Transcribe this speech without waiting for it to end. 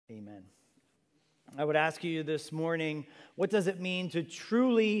Amen. I would ask you this morning, what does it mean to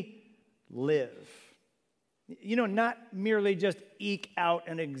truly live? You know, not merely just eke out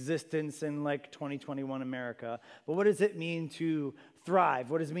an existence in like 2021 America, but what does it mean to thrive?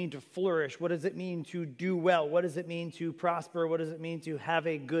 What does it mean to flourish? What does it mean to do well? What does it mean to prosper? What does it mean to have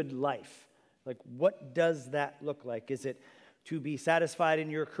a good life? Like, what does that look like? Is it to be satisfied in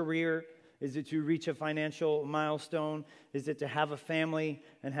your career? Is it to reach a financial milestone? Is it to have a family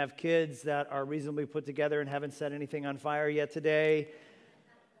and have kids that are reasonably put together and haven't set anything on fire yet today?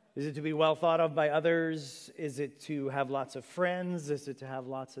 Is it to be well thought of by others? Is it to have lots of friends? Is it to have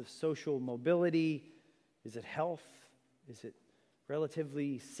lots of social mobility? Is it health? Is it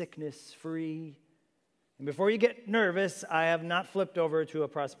relatively sickness-free? And before you get nervous, I have not flipped over to a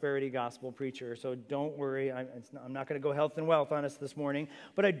prosperity gospel preacher, so don't worry. I'm not going to go health and wealth on us this morning,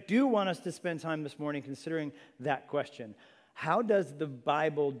 but I do want us to spend time this morning considering that question. How does the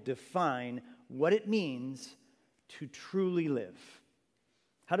Bible define what it means to truly live?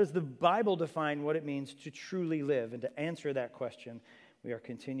 How does the Bible define what it means to truly live? And to answer that question, we are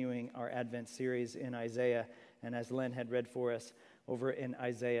continuing our Advent series in Isaiah, and as Len had read for us, over in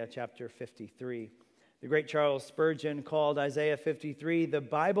Isaiah chapter 53. The great Charles Spurgeon called Isaiah 53 the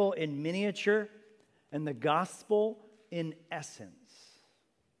Bible in miniature and the gospel in essence.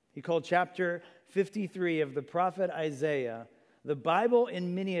 He called chapter 53 of the prophet Isaiah the Bible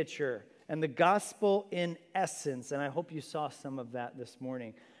in miniature and the gospel in essence. And I hope you saw some of that this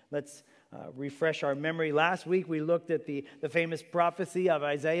morning. Let's refresh our memory. Last week we looked at the famous prophecy of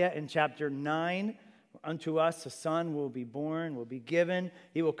Isaiah in chapter 9. Unto us a son will be born, will be given.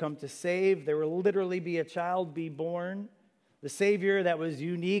 He will come to save. There will literally be a child be born. The Savior that was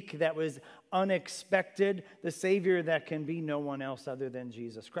unique, that was unexpected. The Savior that can be no one else other than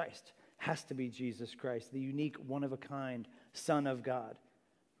Jesus Christ. Has to be Jesus Christ, the unique, one-of-a-kind Son of God,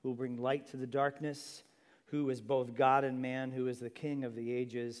 who will bring light to the darkness, who is both God and man, who is the King of the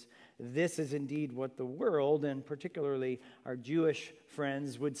ages. This is indeed what the world, and particularly our Jewish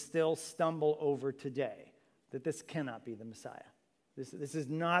friends, would still stumble over today, that this cannot be the Messiah. This is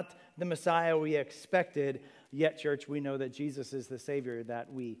not the Messiah we expected, yet, church, we know that Jesus is the Savior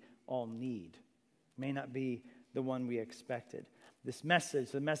that we all need. May not be the one we expected. This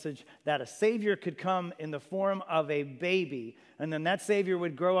message, the message that a Savior could come in the form of a baby, and then that Savior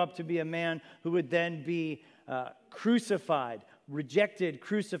would grow up to be a man who would then be crucified, rejected,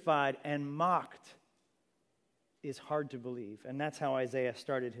 crucified, and mocked, is hard to believe. And that's how Isaiah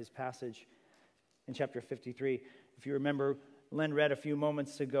started his passage in chapter 53. If you remember, Len read a few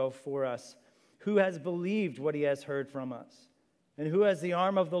moments ago for us, who has believed what he has heard from us? And who has the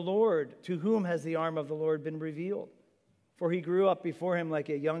arm of the Lord? To whom has the arm of the Lord been revealed? For he grew up before him like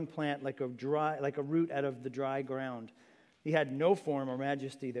a young plant, like a root out of the dry ground. He had no form or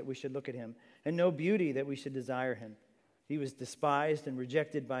majesty that we should look at him, and no beauty that we should desire him. He was despised and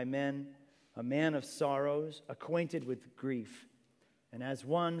rejected by men, a man of sorrows, acquainted with grief. And as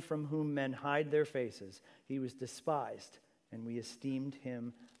one from whom men hide their faces, he was despised, and we esteemed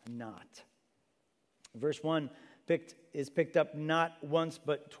him not. Verse 1 is picked up not once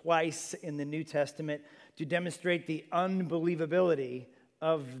but twice in the New Testament to demonstrate the unbelievability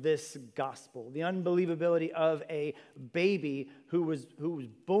of this gospel, the unbelievability of a baby who was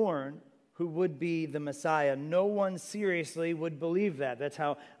born, who would be the Messiah. No one seriously would believe that. That's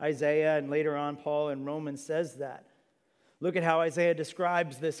how Isaiah and later on Paul in Romans says that. Look at how Isaiah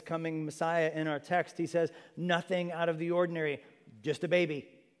describes this coming Messiah in our text. He says, nothing out of the ordinary, just a baby.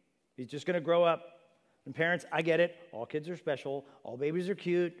 He's just going to grow up. And parents, I get it. All kids are special. All babies are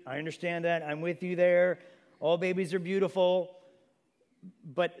cute. I understand that. I'm with you there. All babies are beautiful.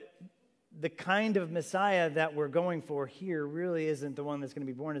 But the kind of Messiah that we're going for here really isn't the one that's going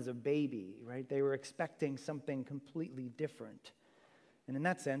to be born as a baby, right? They were expecting something completely different. And in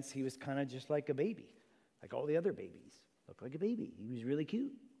that sense, he was kind of just like a baby, like all the other babies. Looked like a baby. He was really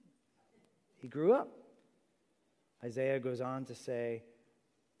cute. He grew up. Isaiah goes on to say,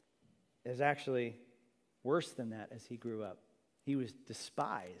 there's actually worse than that as he grew up. He was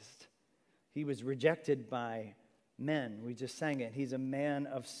despised. He was rejected by men. We just sang it. He's a man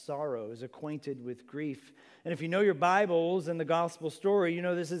of sorrows, acquainted with grief. And if you know your Bibles and the gospel story, you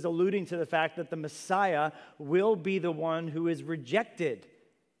know this is alluding to the fact that the Messiah will be the one who is rejected.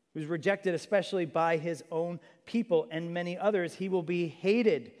 Who's rejected especially by his own people and many others. He will be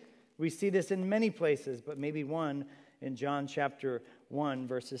hated. We see this in many places, but maybe one in John chapter 1,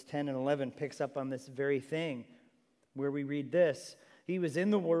 verses 10 and 11 picks up on this very thing, where we read this. He was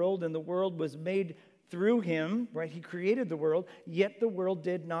in the world, and the world was made through him, right? He created the world, yet the world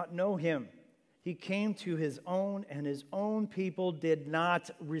did not know him. He came to his own, and his own people did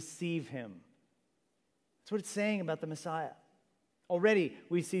not receive him. That's what it's saying about the Messiah. Already,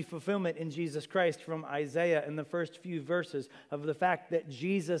 we see fulfillment in Jesus Christ from Isaiah in the first few verses of the fact that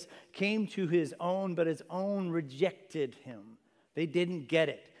Jesus came to his own, but his own rejected him. They didn't get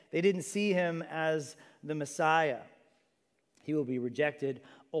it. They didn't see him as the Messiah. He will be rejected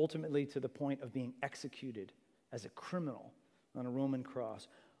ultimately to the point of being executed as a criminal on a Roman cross.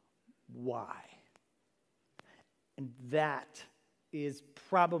 Why? And that is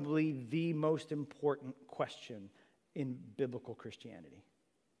probably the most important question in biblical Christianity.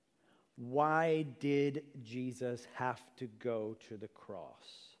 Why did Jesus have to go to the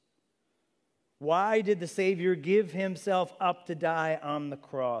cross? Why did the Savior give himself up to die on the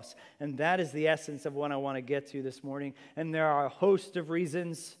cross? And that is the essence of what I want to get to this morning. And there are a host of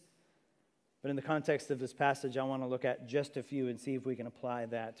reasons, but in the context of this passage, I want to look at just a few and see if we can apply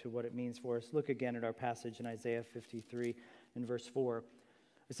that to what it means for us. Look again at our passage in Isaiah 53 in verse 4.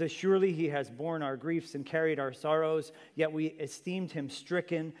 It says, "Surely he has borne our griefs and carried our sorrows, yet we esteemed him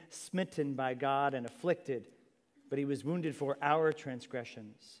stricken, smitten by God, and afflicted. But he was wounded for our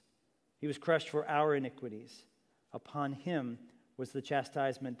transgressions. He was crushed for our iniquities. Upon him was the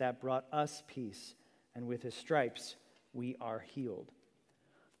chastisement that brought us peace, and with his stripes we are healed."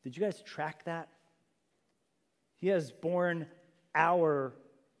 Did you guys track that? He has borne our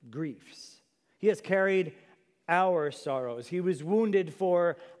griefs. He has carried our sorrows. He was wounded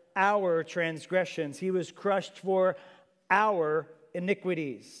for our transgressions. He was crushed for our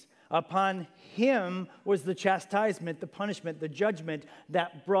iniquities. Upon him was the chastisement, the punishment, the judgment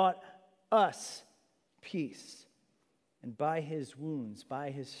that brought us peace. And by his wounds,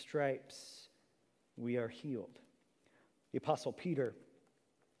 by his stripes, we are healed. The Apostle Peter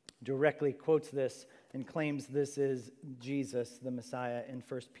directly quotes this and claims this is Jesus, the Messiah, in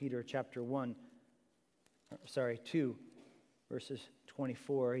 1 Peter chapter 2, verses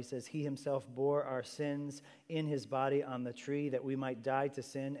 24. He says, "He himself bore our sins in his body on the tree, that we might die to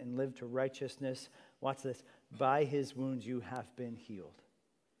sin and live to righteousness." Watch this. "By his wounds you have been healed."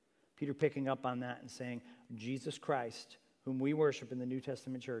 Peter picking up on that and saying, Jesus Christ, whom we worship in the New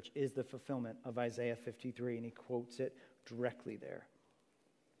Testament church, is the fulfillment of Isaiah 53, and he quotes it directly there.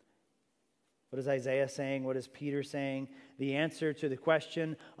 What is Isaiah saying? What is Peter saying? The answer to the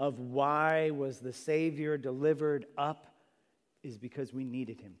question of why was the Savior delivered up is because we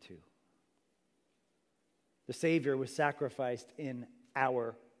needed him to. The Savior was sacrificed in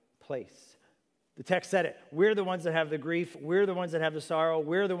our place. The text said it. We're the ones that have the grief. We're the ones that have the sorrow.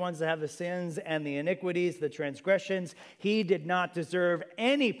 We're the ones that have the sins and the iniquities, the transgressions. He did not deserve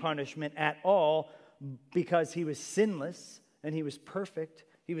any punishment at all because he was sinless and he was perfect.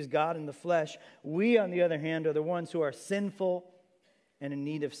 He was God in the flesh. We, on the other hand, are the ones who are sinful and in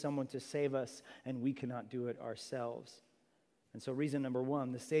need of someone to save us, and we cannot do it ourselves. And so reason number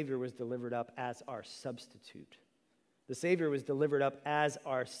one, the Savior was delivered up as our substitute. The Savior was delivered up as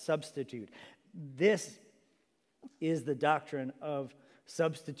our substitute. This is the doctrine of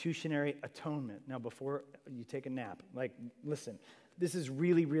substitutionary atonement. Now, before you take a nap, listen, this is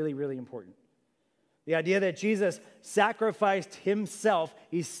really, really, really important. The idea that Jesus sacrificed himself,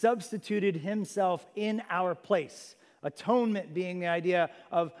 he substituted himself in our place. Atonement being the idea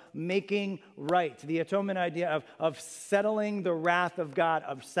of making right, the atonement idea of settling the wrath of God,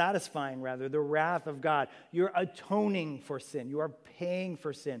 of satisfying, rather, the wrath of God. You're atoning for sin. You are paying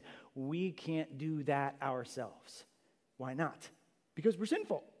for sin. We can't do that ourselves. Why not? Because we're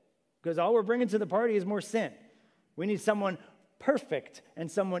sinful. Because all we're bringing to the party is more sin. We need someone perfect and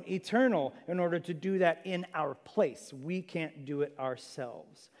someone eternal in order to do that in our place. We can't do it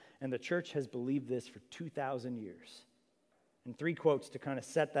ourselves. And the church has believed this for 2,000 years. And 3 quotes to kind of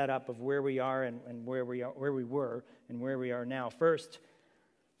set that up of where we are and where we were and where we are now. First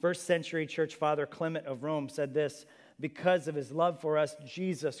century church father Clement of Rome said this: "Because of his love for us,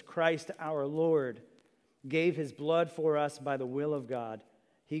 Jesus Christ our Lord gave his blood for us by the will of God.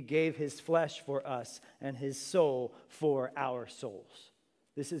 He gave his flesh for us and his soul for our souls."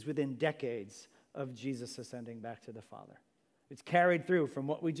 This is within decades of Jesus ascending back to the Father. It's carried through from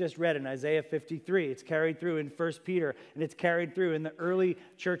what we just read in Isaiah 53. It's carried through in 1 Peter, and it's carried through in the early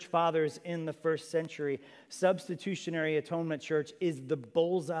church fathers in the first century. Substitutionary atonement church is the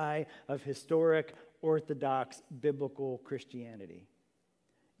bullseye of historic, orthodox, biblical Christianity.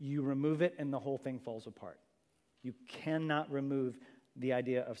 You remove it and the whole thing falls apart. You cannot remove the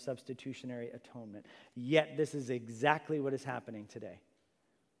idea of substitutionary atonement. Yet this is exactly what is happening today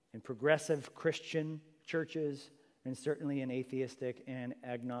in progressive Christian churches, and certainly in atheistic and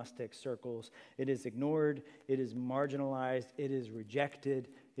agnostic circles. It is ignored, it is marginalized, it is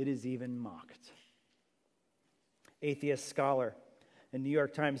rejected, it is even mocked. Atheist scholar and New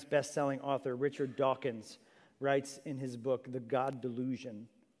York Times best-selling author Richard Dawkins writes in his book, The God Delusion.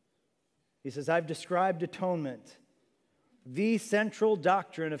 He says, I've described atonement, the central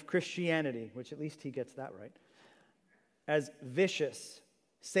doctrine of Christianity, which at least he gets that right, as vicious,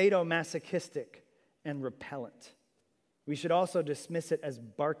 sadomasochistic, and repellent. We should also dismiss it as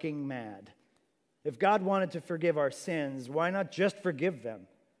barking mad. If God wanted to forgive our sins, why not just forgive them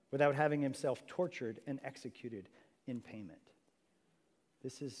without having himself tortured and executed in payment?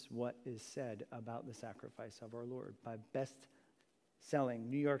 This is what is said about the sacrifice of our Lord by best-selling,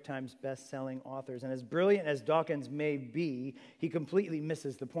 New York Times best-selling authors. And as brilliant as Dawkins may be, he completely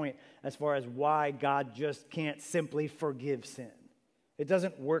misses the point as far as why God just can't simply forgive sin. It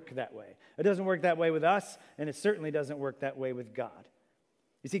doesn't work that way. It doesn't work that way with us, and it certainly doesn't work that way with God.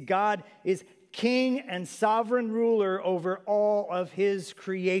 You see, God is king and sovereign ruler over all of his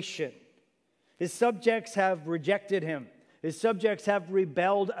creation. His subjects have rejected him. His subjects have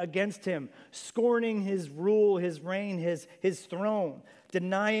rebelled against him, scorning his rule, his reign, his throne,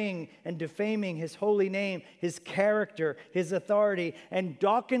 denying and defaming his holy name, his character, his authority. And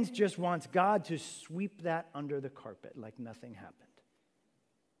Dawkins just wants God to sweep that under the carpet like nothing happened.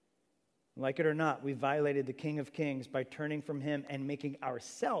 Like it or not, we violated the King of Kings by turning from him and making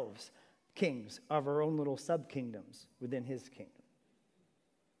ourselves kings of our own little sub-kingdoms within his kingdom.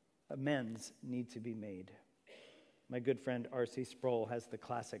 Amends need to be made. My good friend R.C. Sproul has the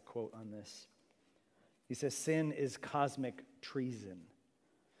classic quote on this. He says, sin is cosmic treason.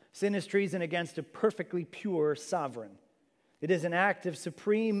 Sin is treason against a perfectly pure sovereign. It is an act of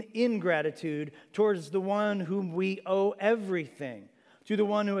supreme ingratitude towards the one whom we owe everything, to the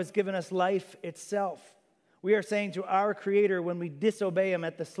one who has given us life itself. We are saying to our Creator, when we disobey him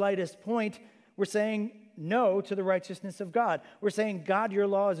at the slightest point, we're saying no to the righteousness of God. We're saying, God, your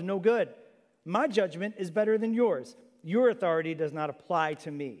law is no good. My judgment is better than yours. Your authority does not apply to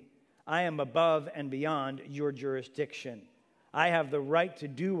me. I am above and beyond your jurisdiction. I have the right to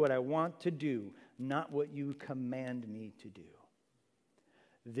do what I want to do, not what you command me to do.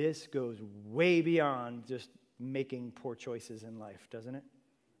 This goes way beyond just making poor choices in life, doesn't it?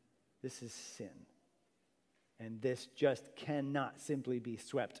 This is sin. And this just cannot simply be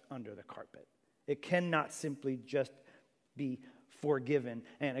swept under the carpet. It cannot simply just be forgiven.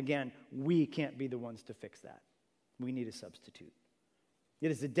 And again, we can't be the ones to fix that. We need a substitute.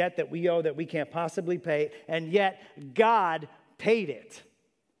 It is a debt that we owe that we can't possibly pay, and yet God paid it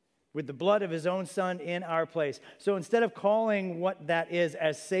with the blood of his own son in our place. So instead of calling what that is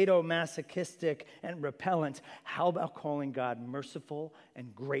as sadomasochistic and repellent, how about calling God merciful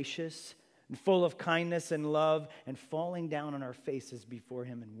and gracious and full of kindness and love, and falling down on our faces before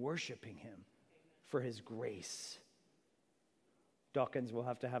him and worshiping him for his grace? Dawkins will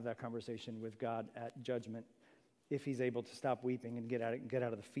have to have that conversation with God at judgment if he's able to stop weeping and get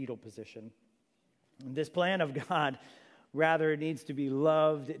out of the fetal position. And this plan of God, rather, it needs to be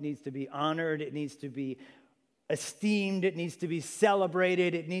loved, it needs to be honored, it needs to be esteemed, it needs to be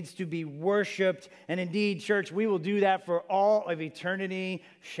celebrated, it needs to be worshiped. And indeed, church, we will do that for all of eternity.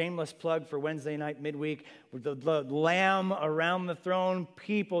 Shameless plug for Wednesday night midweek, with the Lamb around the throne,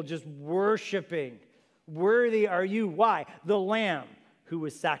 people just worshiping. Worthy are you. Why? The Lamb who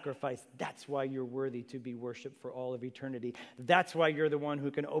was sacrificed. That's why you're worthy to be worshiped for all of eternity. That's why you're the one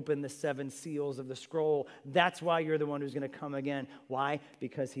who can open the 7 seals of the scroll. That's why you're the one who's going to come again. Why?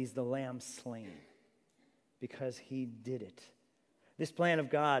 Because he's the Lamb slain. Because he did it. This plan of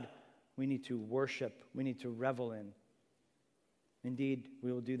God, we need to worship. We need to revel in. Indeed,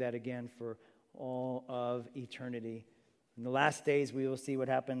 we will do that again for all of eternity. In the last days, we will see what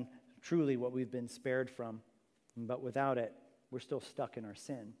happened, truly what we've been spared from. But without it, we're still stuck in our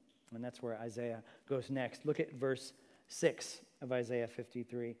sin. And that's where Isaiah goes next. Look at verse 6 of Isaiah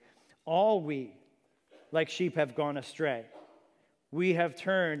 53. All we, like sheep, have gone astray. We have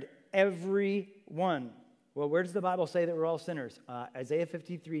turned every one. Well, where does the Bible say that we're all sinners? Isaiah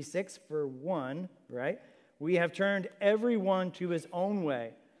 53, 6 for 1, right? We have turned every one to his own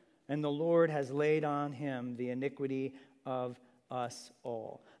way, and the Lord has laid on him the iniquity of us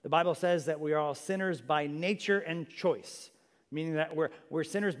all. The Bible says that we are all sinners by nature and choice, meaning that we're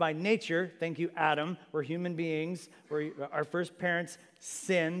sinners by nature. Thank you, Adam. We're human beings. Our first parents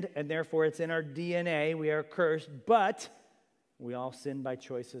sinned, and therefore it's in our DNA. We are cursed, but we all sin by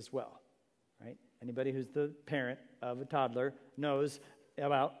choice as well, right? Anybody who's the parent of a toddler knows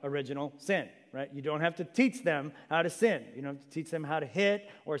about original sin, right? You don't have to teach them how to sin. You don't have to teach them how to hit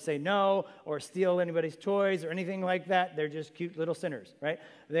or say no or steal anybody's toys or anything like that. They're just cute little sinners, right?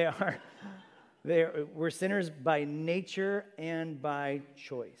 They are. We're sinners by nature and by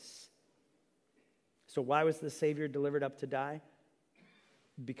choice. So why was the Savior delivered up to die?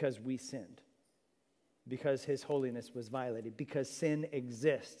 Because we sinned. Because his holiness was violated. Because sin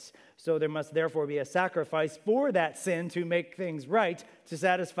exists. So there must therefore be a sacrifice for that sin to make things right, to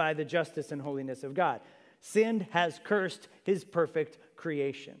satisfy the justice and holiness of God. Sin has cursed his perfect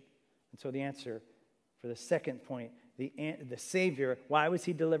creation. And so the answer for the second point, the Savior, why was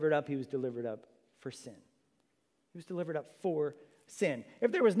he delivered up? He was delivered up for sin. He was delivered up for sin.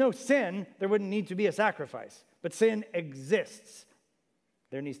 If there was no sin, there wouldn't need to be a sacrifice. But sin exists.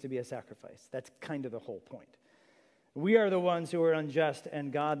 There needs to be a sacrifice. That's kind of the whole point. We are the ones who are unjust,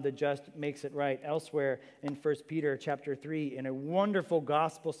 and God the just makes it right. Elsewhere in 1 Peter chapter 3, in a wonderful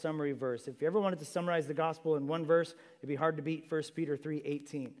gospel summary verse. If you ever wanted to summarize the gospel in one verse, it'd be hard to beat 1 Peter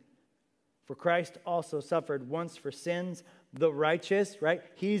 3:18. For Christ also suffered once for sins, the righteous, right?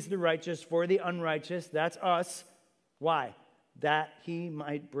 He's the righteous for the unrighteous. That's us. Why? That he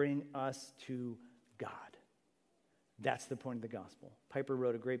might bring us to God. That's the point of the gospel. Piper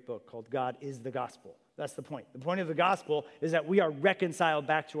wrote a great book called God is the Gospel. That's the point. The point of the gospel is that we are reconciled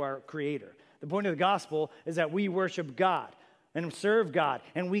back to our Creator. The point of the gospel is that we worship God and serve God.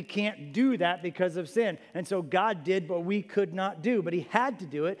 And we can't do that because of sin. And so God did what we could not do. But he had to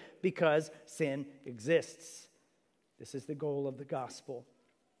do it because sin exists. This is the goal of the gospel.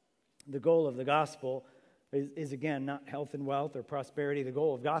 The goal of the gospel is again, not health and wealth or prosperity. The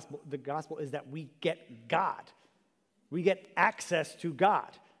goal of the gospel is that we get God. We get access to God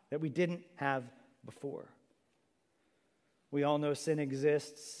that we didn't have before. We all know sin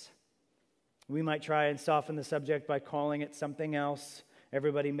exists. We might try and soften the subject by calling it something else.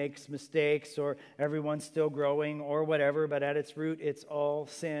 Everybody makes mistakes, or everyone's still growing, or whatever, but at its root, it's all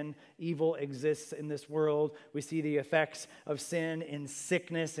sin. Evil exists in this world. We see the effects of sin in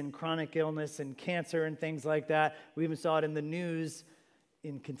sickness and chronic illness and cancer and things like that. We even saw it in the news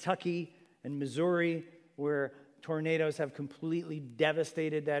in Kentucky and Missouri, where tornadoes have completely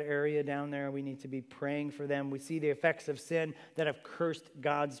devastated that area down there. We need to be praying for them. We see the effects of sin that have cursed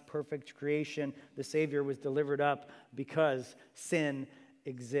God's perfect creation. The Savior was delivered up because sin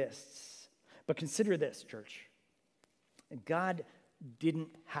exists. But consider this, church. God didn't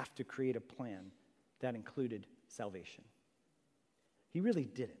have to create a plan that included salvation. He really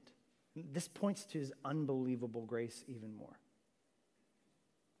didn't. This points to his unbelievable grace even more.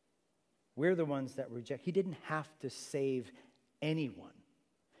 We're the ones that reject. He didn't have to save anyone.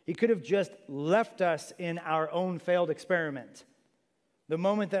 He could have just left us in our own failed experiment. The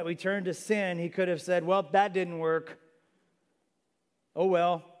moment that we turned to sin, he could have said, well, that didn't work. Oh,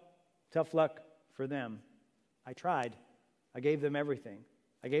 well, tough luck for them. I tried. I gave them everything.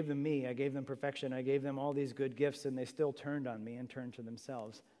 I gave them me. I gave them perfection. I gave them all these good gifts, and they still turned on me and turned to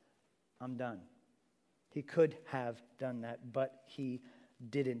themselves. I'm done. He could have done that, but he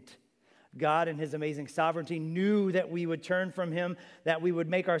didn't. God in his amazing sovereignty knew that we would turn from him, that we would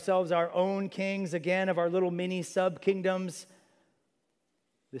make ourselves our own kings again of our little mini sub-kingdoms.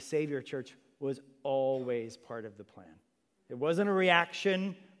 The Savior, church, was always part of the plan. It wasn't a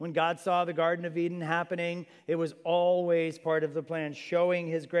reaction when God saw the Garden of Eden happening. It was always part of the plan, showing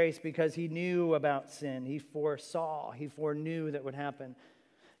his grace because he knew about sin. He foreknew that would happen.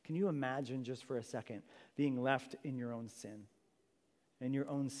 Can you imagine just for a second being left in your own sin? In your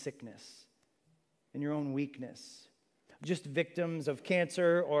own sickness, in your own weakness, just victims of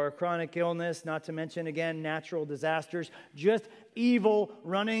cancer or chronic illness, not to mention, again, natural disasters, just evil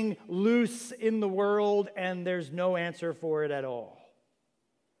running loose in the world, and there's no answer for it at all.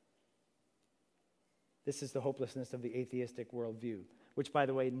 This is the hopelessness of the atheistic worldview, which, by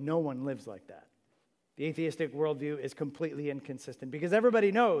the way, no one lives like that. The atheistic worldview is completely inconsistent because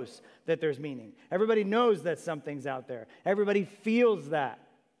everybody knows that there's meaning. Everybody knows that something's out there. Everybody feels that.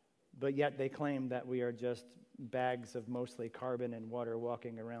 But yet they claim that we are just bags of mostly carbon and water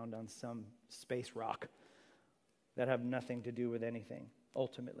walking around on some space rock that have nothing to do with anything,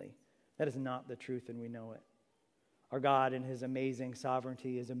 ultimately. That is not the truth, and we know it. Our God, in his amazing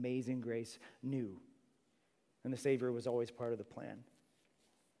sovereignty, his amazing grace, knew. And the Savior was always part of the plan.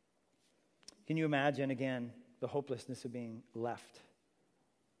 Can you imagine, again, the hopelessness of being left?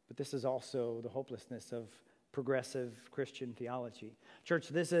 But this is also the hopelessness of progressive Christian theology. Church,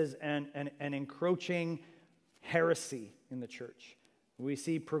 this is an encroaching heresy in the church. We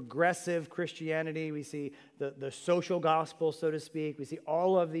see progressive Christianity. We see the social gospel, so to speak. We see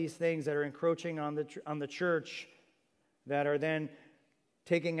all of these things that are encroaching on the church that are then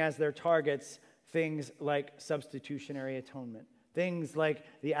taking as their targets things like substitutionary atonement. Things like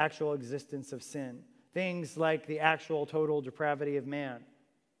the actual existence of sin. Things like the actual total depravity of man.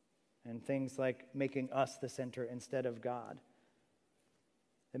 and things like making us the center instead of God.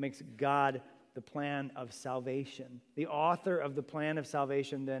 That makes God the plan of salvation. The author of the plan of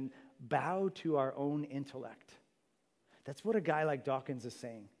salvation then bow to our own intellect. That's what a guy like Dawkins is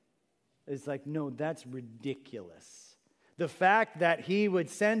saying. It's like, no, that's ridiculous. The fact that he would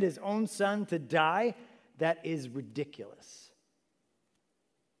send his own son to die, that is ridiculous.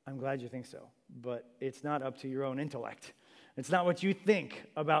 I'm glad you think so, but it's not up to your own intellect. It's not what you think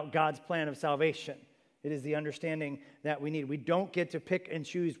about God's plan of salvation. It is the understanding that we need. We don't get to pick and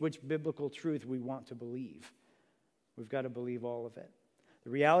choose which biblical truth we want to believe. We've got to believe all of it. The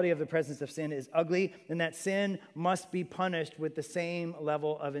reality of the presence of sin is ugly, and that sin must be punished with the same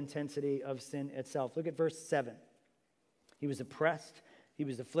level of intensity of sin itself. Look at verse 7. He was oppressed, he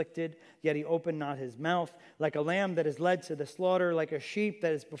was afflicted, yet he opened not his mouth. Like a lamb that is led to the slaughter, like a sheep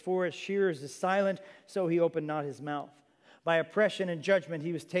that is before its shearers is silent, so he opened not his mouth. By oppression and judgment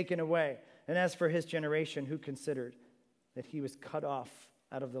he was taken away. And as for his generation, who considered that he was cut off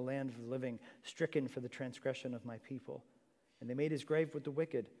out of the land of the living, stricken for the transgression of my people? And they made his grave with the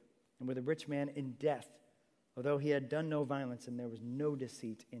wicked and with a rich man in death, although he had done no violence and there was no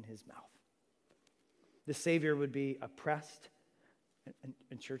deceit in his mouth. The Savior would be oppressed.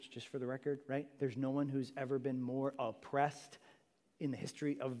 And church, just for the record, right? There's no one who's ever been more oppressed in the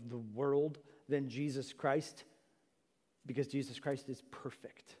history of the world than Jesus Christ, because Jesus Christ is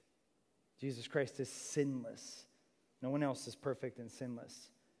perfect. Jesus Christ is sinless. No one else is perfect and sinless.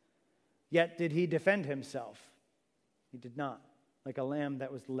 Yet did he defend himself? He did not. Like a lamb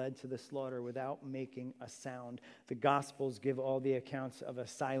that was led to the slaughter without making a sound. The Gospels give all the accounts of a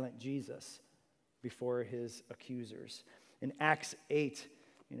silent Jesus before his accusers. In Acts 8,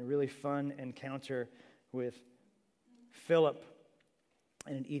 in a really fun encounter with Philip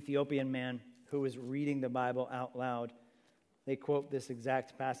and an Ethiopian man who was reading the Bible out loud, they quote this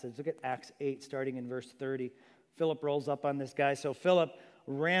exact passage. Look at Acts 8, starting in verse 30. Philip rolls up on this guy. So Philip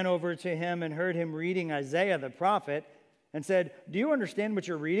ran over to him and heard him reading Isaiah the prophet and said, "Do you understand what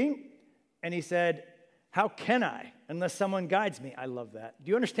you're reading?" And he said, "How can I unless someone guides me?" I love that. "Do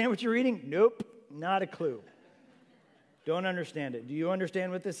you understand what you're reading?" "Nope, not a clue." Don't understand it. "Do you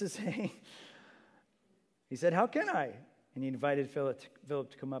understand what this is saying?" He said, "How can I?" And he invited Philip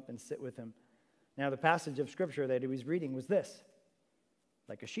to come up and sit with him. Now, the passage of Scripture that he was reading was this: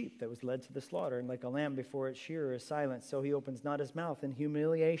 like a sheep that was led to the slaughter, and like a lamb before its shearer is silent, so he opens not his mouth. In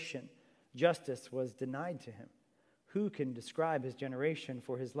humiliation, justice was denied to him. Who can describe his generation?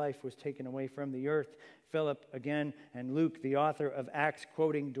 For his life was taken away from the earth. Philip, again, and Luke, the author of Acts,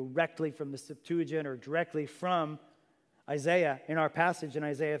 quoting directly from the Septuagint or directly from Isaiah in our passage in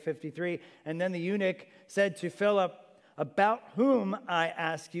Isaiah 53. And then the eunuch said to Philip, "About whom, I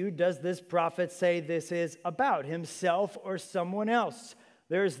ask you, does this prophet say this is about? Himself or someone else?"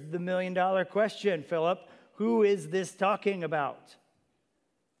 There's the million-dollar question, Philip. Who is this talking about?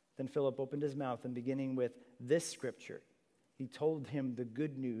 Then Philip opened his mouth, and beginning with this scripture, he told him the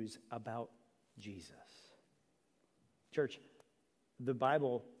good news about Jesus. Church, the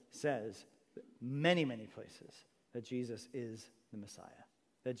Bible says many, many places that Jesus is the Messiah,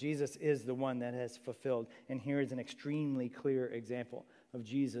 that Jesus is the one that has fulfilled. And here is an extremely clear example of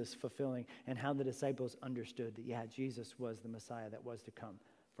Jesus fulfilling and how the disciples understood that, yeah, Jesus was the Messiah that was to come,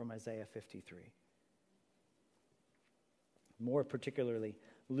 from Isaiah 53. More particularly,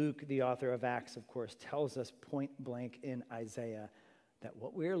 Luke, the author of Acts, of course, tells us point blank in Isaiah that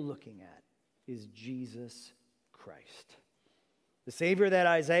what we're looking at is Jesus Christ. The Savior that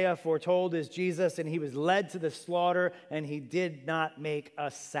Isaiah foretold is Jesus, and he was led to the slaughter, and he did not make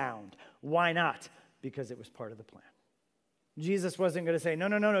a sound. Why not? Because it was part of the plan. Jesus wasn't going to say, no,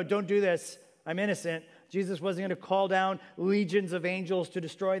 don't do this. I'm innocent. Jesus wasn't going to call down legions of angels to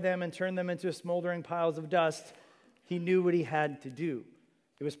destroy them and turn them into smoldering piles of dust. He knew what he had to do.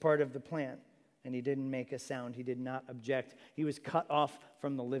 It was part of the plan, and he didn't make a sound. He did not object. He was cut off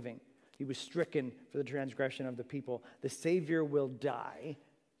from the living. He was stricken for the transgression of the people. The Savior will die,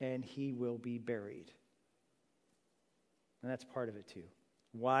 and he will be buried. And that's part of it too.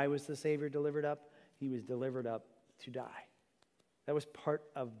 Why was the Savior delivered up? He was delivered up to die. That was part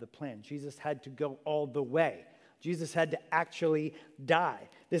of the plan. Jesus had to go all the way. Jesus had to actually die.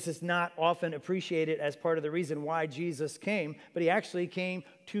 This is not often appreciated as part of the reason why Jesus came, but he actually came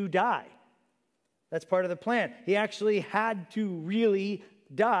to die. That's part of the plan. He actually had to really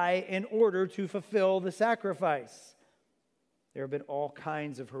die in order to fulfill the sacrifice. There have been all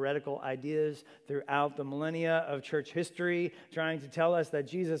kinds of heretical ideas throughout the millennia of church history trying to tell us that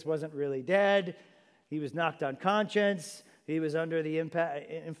Jesus wasn't really dead. He was knocked unconscious. He was under the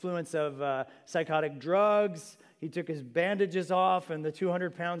influence of psychotic drugs. He took his bandages off and the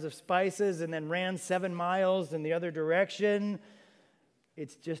 200 pounds of spices and then ran 7 miles in the other direction.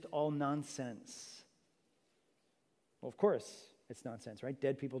 It's just all nonsense. Well, of course, it's nonsense, right?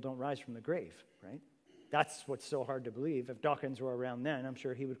 Dead people don't rise from the grave, right? That's what's so hard to believe. If Dawkins were around then, I'm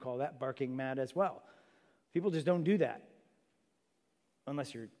sure he would call that barking mad as well. People just don't do that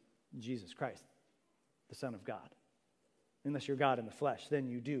unless you're Jesus Christ, the Son of God. Unless you're God in the flesh, then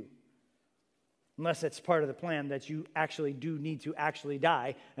you do. Unless it's part of the plan that you actually do need to actually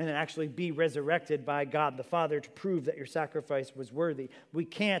die and then actually be resurrected by God the Father to prove that your sacrifice was worthy. We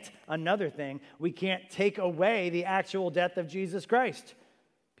can't take away the actual death of Jesus Christ.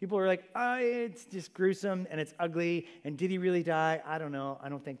 People are like, it's just gruesome and it's ugly, and did he really die? I don't know. I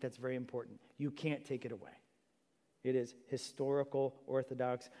don't think that's very important. You can't take it away. It is historical,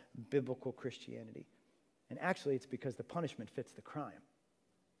 orthodox, biblical Christianity. And actually, it's because the punishment fits the crime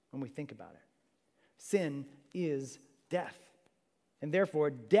when we think about it. Sin is death. And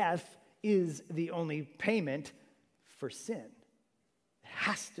therefore, death is the only payment for sin. It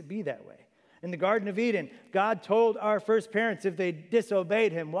has to be that way. In the Garden of Eden, God told our first parents if they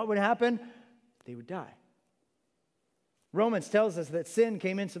disobeyed him, what would happen? They would die. Romans tells us that sin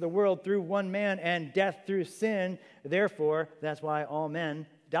came into the world through one man and death through sin. Therefore, that's why all men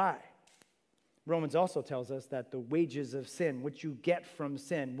die. Romans also tells us that the wages of sin, what you get from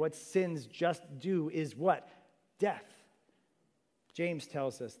sin, what sins just do is what? Death. James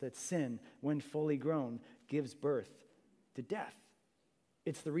tells us that sin, when fully grown, gives birth to death.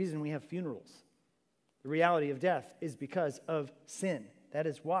 It's the reason we have funerals. The reality of death is because of sin. That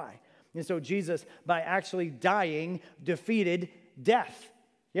is why. And so Jesus, by actually dying, defeated death.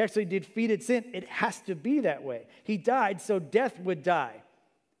 He actually defeated sin. It has to be that way. He died so death would die.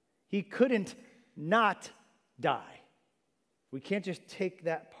 He couldn't not die. We can't just take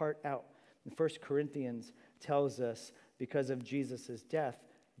that part out. And 1 Corinthians tells us because of Jesus' death,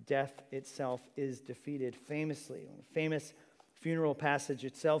 death itself is defeated famously. A famous funeral passage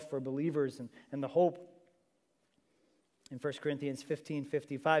itself for believers and the hope in 1 Corinthians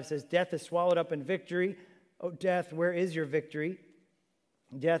 15:55 says, death is swallowed up in victory. Oh, death, where is your victory?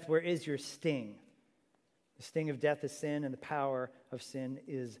 Death, where is your sting? The sting of death is sin, and the power of sin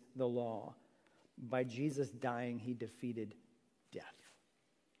is the law. By Jesus dying, he defeated death.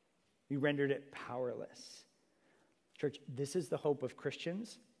 He rendered it powerless. Church, this is the hope of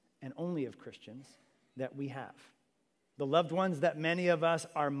Christians, and only of Christians, that we have. The loved ones that many of us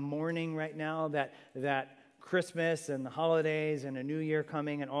are mourning right now, that Christmas and the holidays and a new year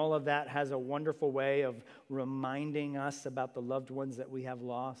coming and all of that has a wonderful way of reminding us about the loved ones that we have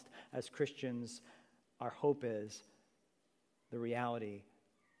lost. As Christians, our hope is the reality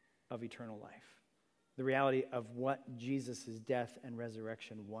of eternal life. The reality of what Jesus' death and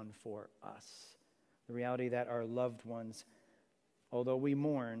resurrection won for us. The reality that our loved ones, although we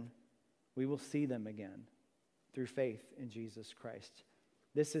mourn, we will see them again through faith in Jesus Christ.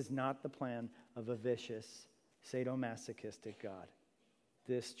 This is not the plan of a vicious, sadomasochistic God.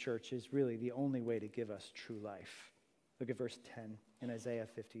 This, church, is really the only way to give us true life. Look at verse 10 in Isaiah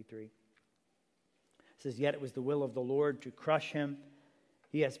 53. It says, yet it was the will of the Lord to crush him.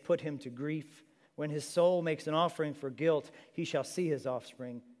 He has put him to grief. When his soul makes an offering for guilt, he shall see his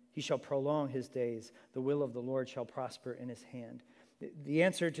offspring. He shall prolong his days. The will of the Lord shall prosper in his hand. The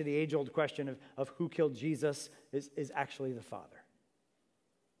answer to the age-old question of who killed Jesus is actually the Father.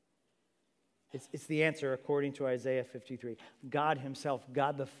 It's the answer according to Isaiah 53. God himself,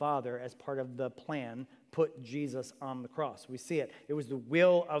 God the Father, as part of the plan, put Jesus on the cross. We see it. It was the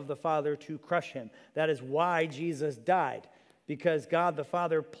will of the Father to crush him. That is why Jesus died, because God the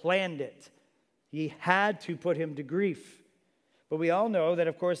Father planned it. He had to put him to grief. But we all know that,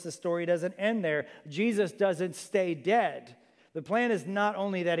 of course, the story doesn't end there. Jesus doesn't stay dead. The plan is not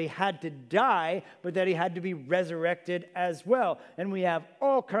only that he had to die, but that he had to be resurrected as well. And we have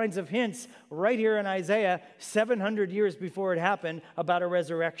all kinds of hints right here in Isaiah, 700 years before it happened, about a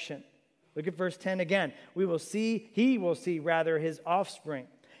resurrection. Look at verse 10 again. He will see his offspring.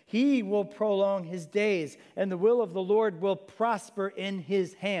 He will prolong his days, and the will of the Lord will prosper in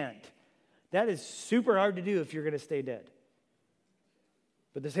his hand. That is super hard to do if you're going to stay dead.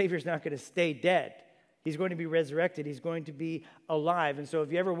 But the Savior's not going to stay dead. He's going to be resurrected. He's going to be alive. And so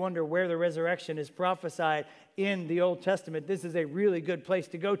if you ever wonder where the resurrection is prophesied in the Old Testament, this is a really good place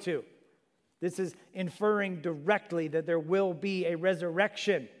to go to. This is inferring directly that there will be a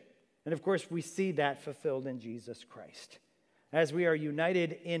resurrection. And of course, we see that fulfilled in Jesus Christ. As we are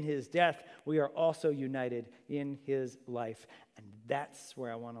united in his death, we are also united in his life. And that's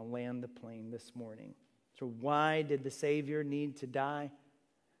where I want to land the plane this morning. So why did the Savior need to die?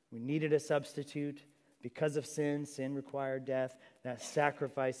 We needed a substitute. Because of sin, sin required death. That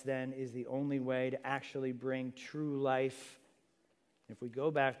sacrifice then is the only way to actually bring true life. If we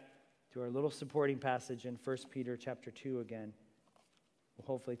go back to our little supporting passage in 1 Peter chapter 2 again, we'll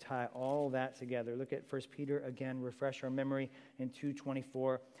hopefully tie all that together. Look at 1 Peter again, refresh our memory in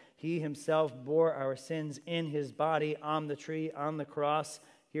 2:24. He himself bore our sins in his body on the tree, on the cross.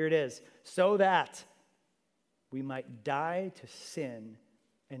 Here it is. So that we might die to sin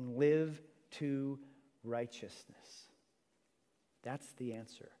and live to righteousness. That's the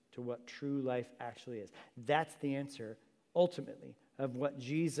answer to what true life actually is. That's the answer, ultimately, of what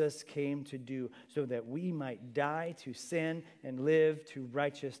Jesus came to do, so that we might die to sin and live to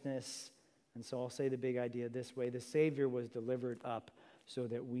righteousness. And so I'll say the big idea this way. The Savior was delivered up so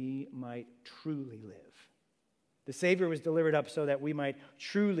that we might truly live. The Savior was delivered up so that we might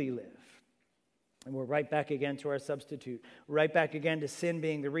truly live. And we're right back again to our substitute. Right back again to sin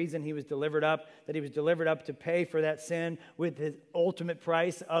being the reason he was delivered up, that he was delivered up to pay for that sin with his ultimate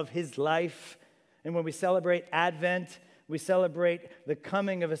price of his life. And when we celebrate Advent, we celebrate the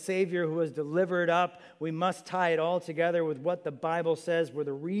coming of a Savior who was delivered up. We must tie it all together with what the Bible says were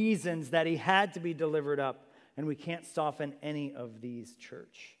the reasons that he had to be delivered up. And we can't soften any of these,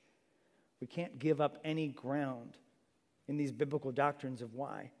 church. We can't give up any ground in these biblical doctrines of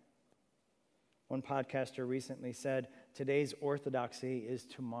why. One podcaster recently said, today's orthodoxy is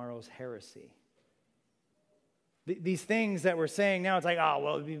tomorrow's heresy. These things that we're saying now, it's like, oh,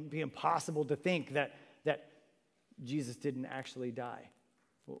 well, it would be impossible to think that Jesus didn't actually die.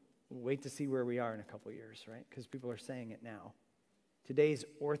 We'll wait to see where we are in a couple of years, right? Because people are saying it now. Today's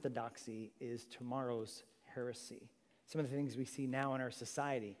orthodoxy is tomorrow's heresy. Some of the things we see now in our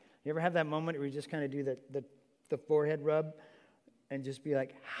society. You ever have that moment where you just kind of do the forehead rub and just be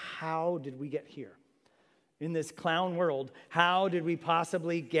like, how did we get here? In this clown world, how did we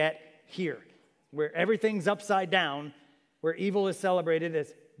possibly get here? Where everything's upside down, where evil is celebrated,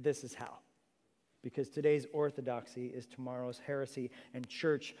 this is how. Because today's orthodoxy is tomorrow's heresy. And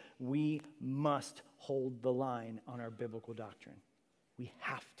church, we must hold the line on our biblical doctrine. We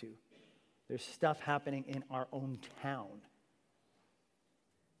have to. There's stuff happening in our own town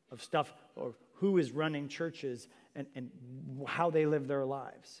of stuff, or who is running churches and how they live their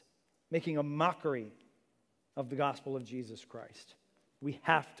lives, making a mockery of the gospel of Jesus Christ. We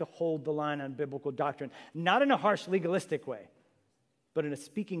have to hold the line on biblical doctrine, not in a harsh legalistic way, but in a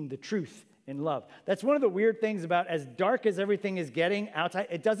speaking the truth in love. That's one of the weird things about as dark as everything is getting outside,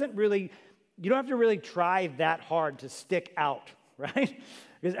 you don't have to really try that hard to stick out, right?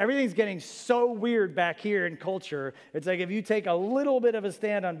 Because everything's getting so weird back here in culture. It's like if you take a little bit of a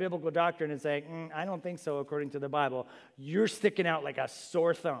stand on biblical doctrine and say, I don't think so according to the Bible, you're sticking out like a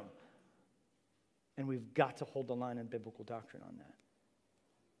sore thumb. And we've got to hold the line on biblical doctrine on that.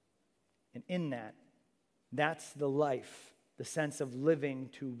 And in that, that's the life, the sense of living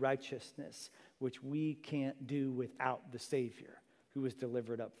to righteousness, which we can't do without the Savior who was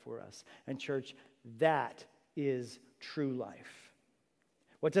delivered up for us. And church, that is true life.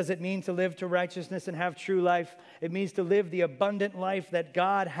 What does it mean to live to righteousness and have true life? It means to live the abundant life that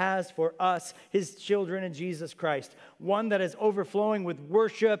God has for us, his children in Jesus Christ. One that is overflowing with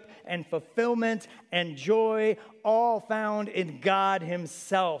worship and fulfillment and joy, all found in God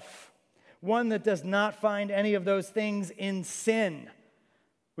himself. One that does not find any of those things in sin.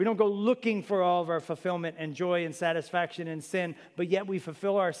 We don't go looking for all of our fulfillment and joy and satisfaction in sin, but yet we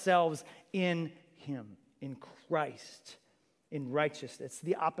fulfill ourselves in him, in Christ. In righteousness. It's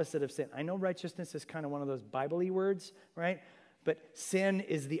the opposite of sin. I know righteousness is kind of one of those Bible-y words, right? But sin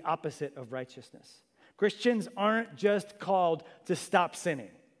is the opposite of righteousness. Christians aren't just called to stop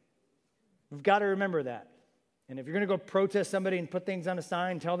sinning. We've got to remember that. And if you're going to go protest somebody and put things on a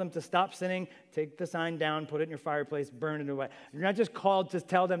sign, tell them to stop sinning, take the sign down, put it in your fireplace, burn it away. You're not just called to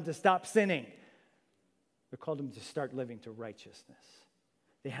tell them to stop sinning. They're called them to start living to righteousness.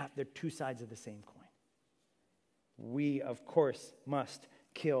 They're two sides of the same coin. We, of course, must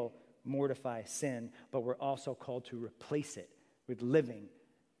kill, mortify sin, but we're also called to replace it with living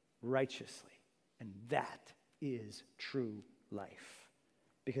righteously. And that is true life.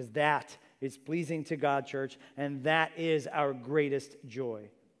 Because that is pleasing to God, church, and that is our greatest joy.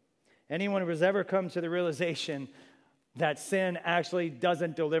 Anyone who has ever come to the realization that sin actually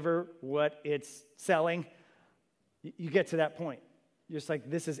doesn't deliver what it's selling, you get to that point. You're just like,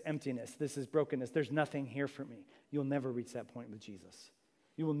 this is emptiness. This is brokenness. There's nothing here for me. You'll never reach that point with Jesus.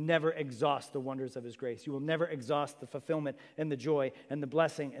 You will never exhaust the wonders of his grace. You will never exhaust the fulfillment and the joy and the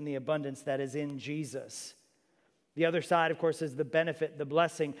blessing and the abundance that is in Jesus. The other side, of course, is the benefit, the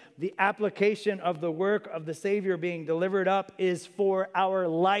blessing. The application of the work of the Savior being delivered up is for our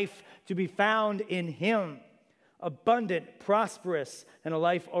life to be found in Him. Abundant, prosperous, and a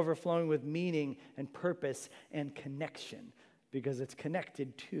life overflowing with meaning and purpose and connection, because it's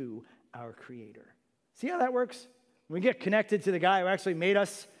connected to our Creator. See how that works? When we get connected to the guy who actually made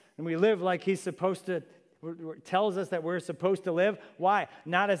us, and we live like He's supposed to, tells us that we're supposed to live. Why?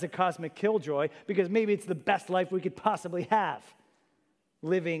 Not as a cosmic killjoy, because maybe it's the best life we could possibly have,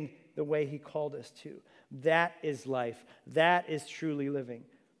 living the way He called us to. That is life. That is truly living.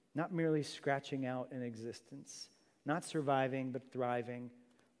 Not merely scratching out an existence, not surviving, but thriving.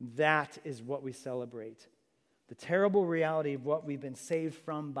 That is what we celebrate. The terrible reality of what we've been saved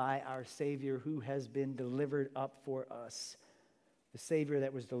from by our Savior, who has been delivered up for us. The Savior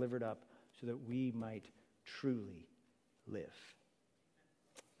that was delivered up so that we might truly live.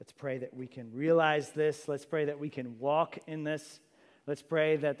 Let's pray that we can realize this. Let's pray that we can walk in this. Let's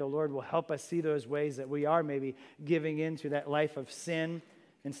pray that the Lord will help us see those ways that we are maybe giving into that life of sin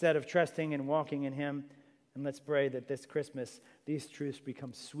instead of trusting and walking in Him. And let's pray that this Christmas, these truths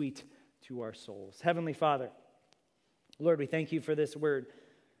become sweet to our souls. Heavenly Father, Lord, we thank You for this word.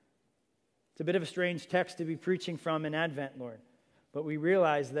 It's a bit of a strange text to be preaching from in Advent, Lord. But we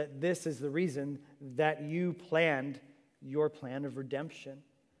realize that this is the reason that You planned Your plan of redemption.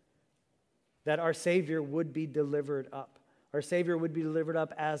 That our Savior would be delivered up. Our Savior would be delivered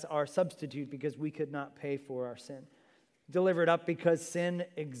up as our substitute because we could not pay for our sin. Delivered up because sin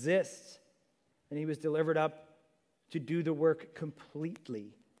exists. And He was delivered up to do the work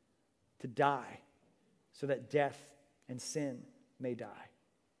completely, to die, so that death and sin may die.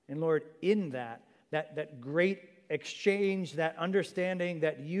 And Lord, in that great exchange, that understanding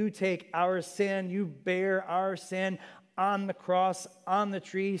that You take our sin, You bear our sin on the cross, on the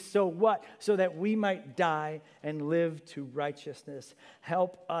tree. So what? So that we might die and live to righteousness.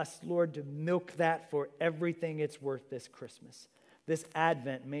 Help us, Lord, to milk that for everything it's worth this Christmas. This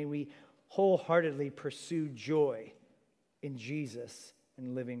Advent, may we wholeheartedly pursue joy in Jesus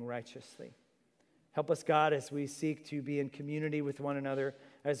and living righteously. Help us, God, as we seek to be in community with one another,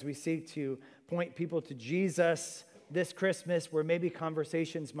 as we seek to point people to Jesus this Christmas, where maybe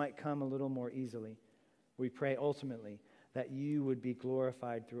conversations might come a little more easily. We pray ultimately that You would be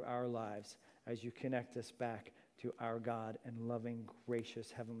glorified through our lives as You connect us back to our God and loving,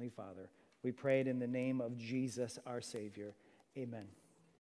 gracious Heavenly Father. We pray it in the name of Jesus, our Savior. Amen.